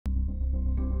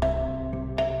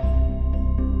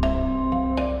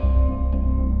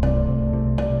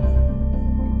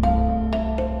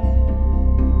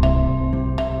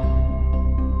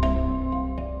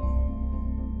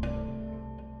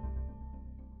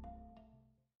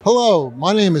Hello,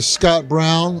 my name is Scott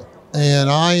Brown,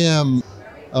 and I am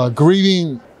a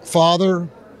grieving father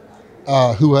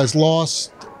who has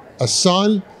lost a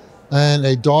son and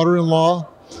a daughter-in-law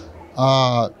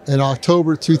in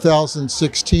October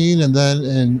 2016, and then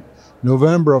in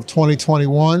November of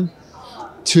 2021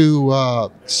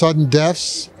 to sudden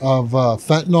deaths of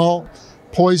fentanyl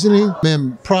poisoning.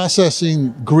 I'm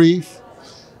processing grief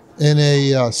in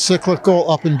a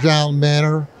cyclical up and down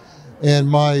manner. And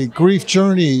my grief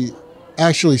journey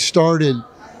actually started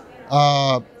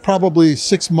probably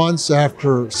 6 months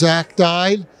after Zach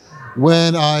died,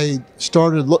 when I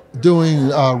started doing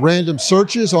random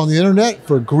searches on the internet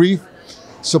for grief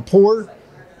support,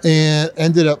 and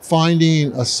ended up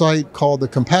finding a site called the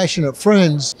Compassionate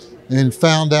Friends, and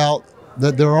found out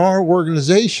that there are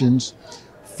organizations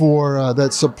that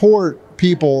support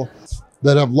people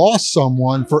that have lost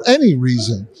someone for any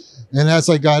reason. And as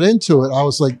I got into it, I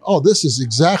was like, oh, this is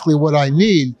exactly what I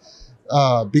need,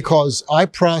 because I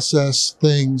process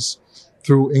things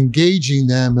through engaging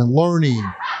them and learning.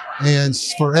 And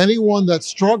for anyone that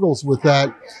struggles with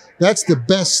that, that's the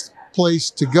best place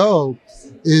to go,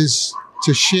 is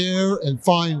to share and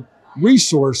find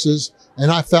resources. And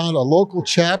I found a local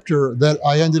chapter that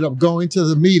I ended up going to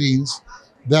the meetings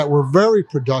that were very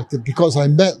productive, because I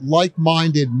met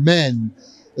like-minded men,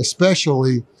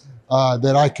 especially,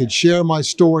 that I could share my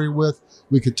story with.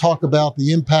 We could talk about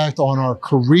the impact on our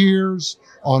careers,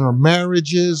 on our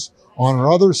marriages, on our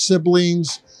other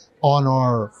siblings, on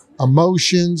our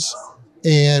emotions,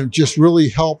 and just really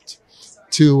helped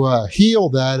to heal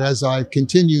that as I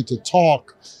continue to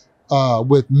talk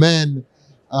with men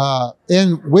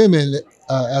and women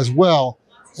as well.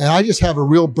 And I just have a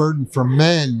real burden for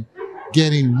men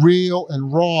getting real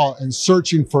and raw and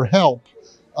searching for help.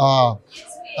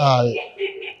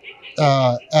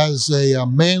 As a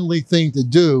manly thing to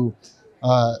do,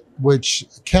 which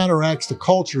counteracts the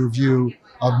culture view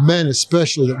of men,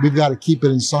 especially, that we've got to keep it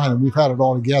inside and we've had it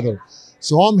all together.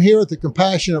 So I'm here at the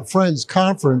Compassionate Friends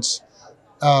Conference,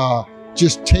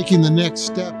 just taking the next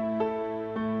step.